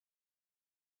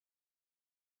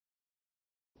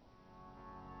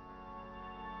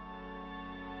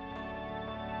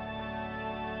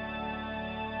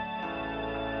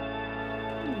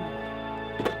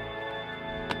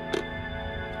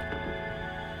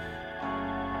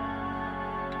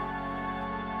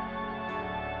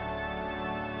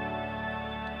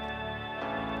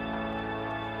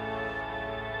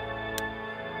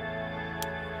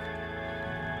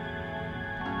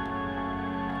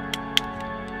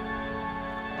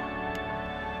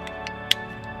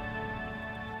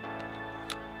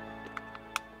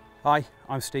Hi,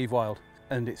 I'm Steve Wild,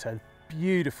 and it's a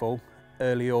beautiful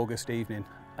early August evening.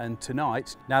 And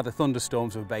tonight, now the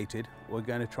thunderstorms have abated, we're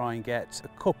going to try and get a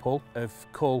couple of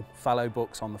cull fallow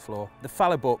bucks on the floor. The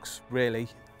fallow bucks, really,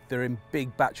 they're in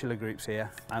big bachelor groups here,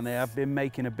 and they have been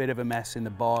making a bit of a mess in the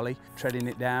barley, treading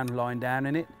it down, lying down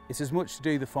in it. It's as much to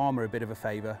do the farmer a bit of a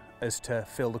favour as to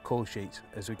fill the cull sheet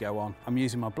as we go on. I'm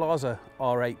using my Blaser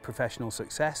R8 Professional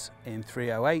Success in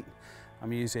 308.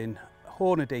 I'm using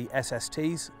Hornady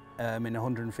SSTs in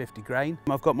 150 grain.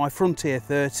 I've got my Frontier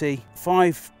 30,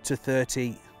 5 to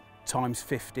 30 times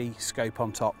 50 scope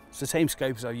on top. It's the same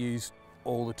scope as I use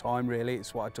all the time, really.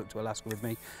 It's what I took to Alaska with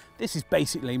me. This is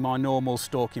basically my normal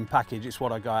stalking package. It's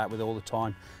what I go out with all the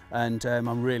time, and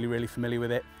I'm really familiar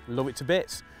with it. Love it to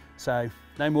bits. So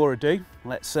no more ado,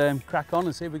 let's crack on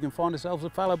and see if we can find ourselves a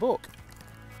fallow buck.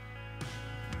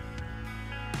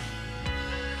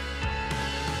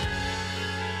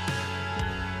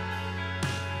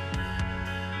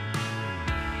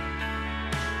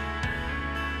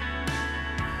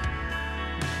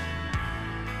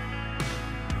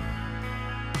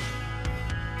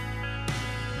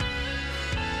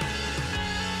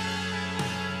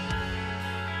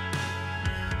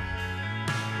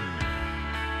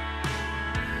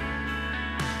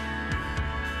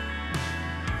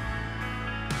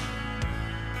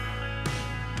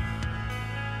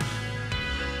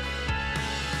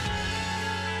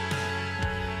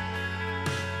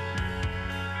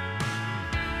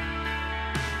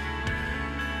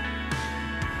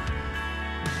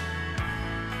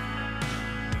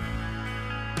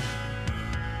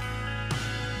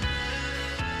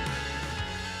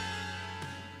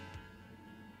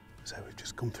 So we've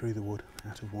just come through the wood,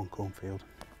 out of one cornfield,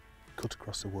 cut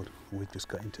across the wood, and we've just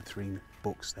got into 3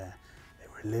 bucks there. They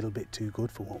were a little bit too good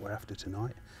for what we're after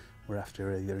tonight. We're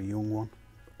after either a young one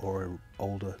or an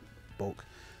older buck,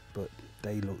 but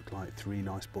they looked like 3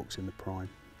 nice bucks in the prime.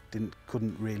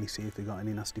 Couldn't really see if they got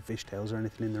any nasty fishtails or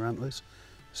anything in their antlers,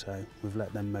 so we've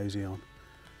let them mosey on.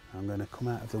 I'm going to come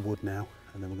out of the wood now,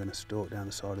 and then we're going to stalk down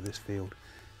the side of this field.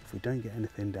 If we don't get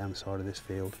anything down the side of this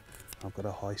field, I've got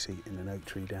a high seat in an oak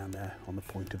tree down there on the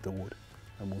point of the wood,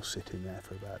 and we'll sit in there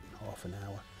for about half an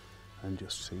hour and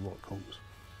just see what comes.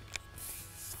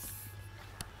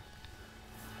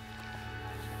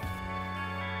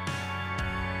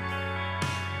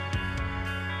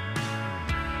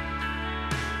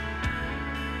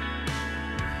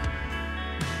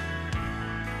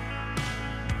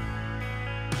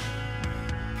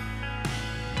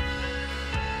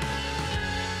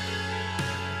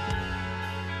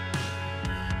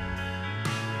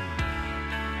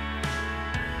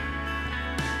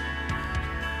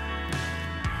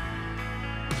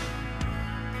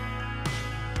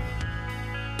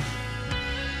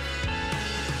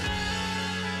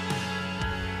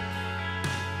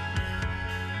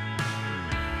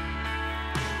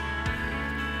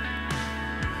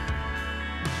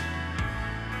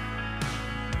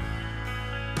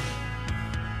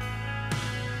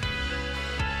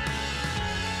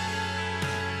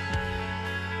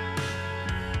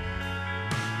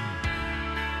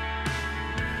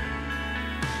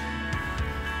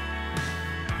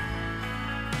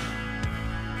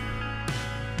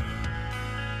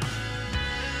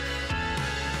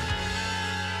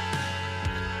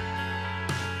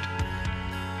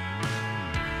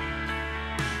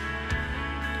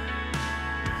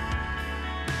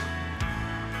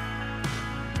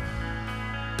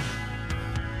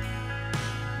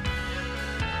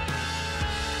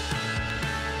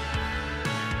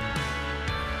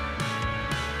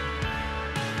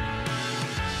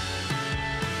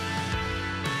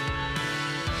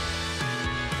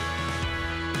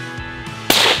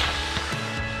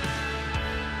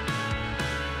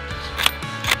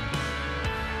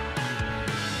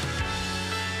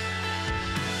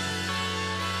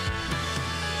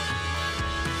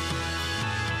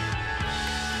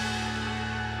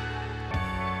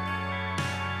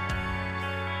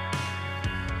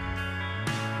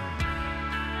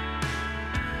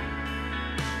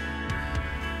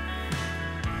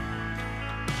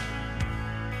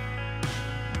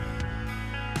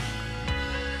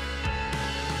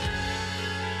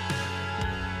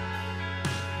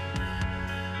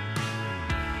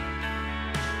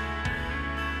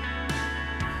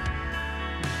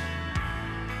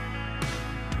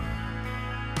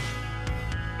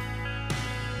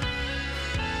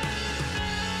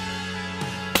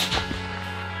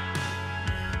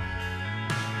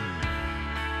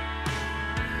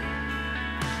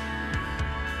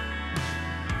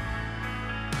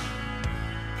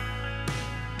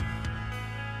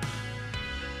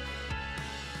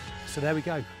 So there we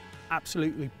go,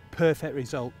 absolutely perfect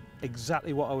result.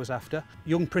 exactly what I was after.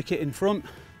 Young pricket in front,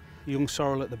 young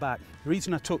sorrel at the back. The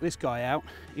reason I took this guy out,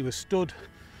 he was stood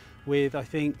with I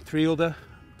think 3 other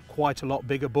quite a lot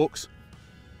bigger bucks.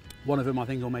 One of them I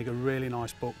think will make a really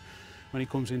nice buck when he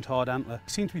comes into hard antler.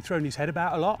 He seemed to be throwing his head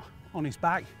about a lot on his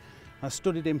back. I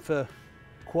studied him for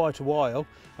quite a while.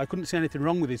 I couldn't see anything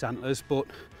wrong with his antlers, but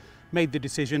made the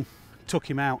decision, took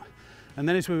him out. And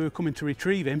then as we were coming to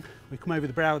retrieve him, we come over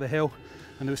the brow of the hill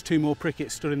and there was 2 more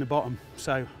prickets stood in the bottom.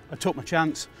 So I took my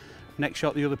chance, next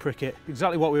shot the other pricket.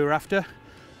 Exactly what we were after,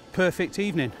 perfect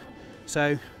evening.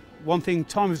 So one thing,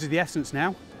 time is of the essence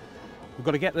now. We've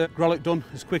got to get the grollock done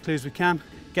as quickly as we can,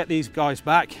 get these guys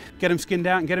back, get them skinned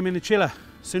out and get them in the chiller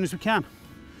as soon as we can.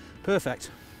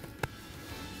 Perfect.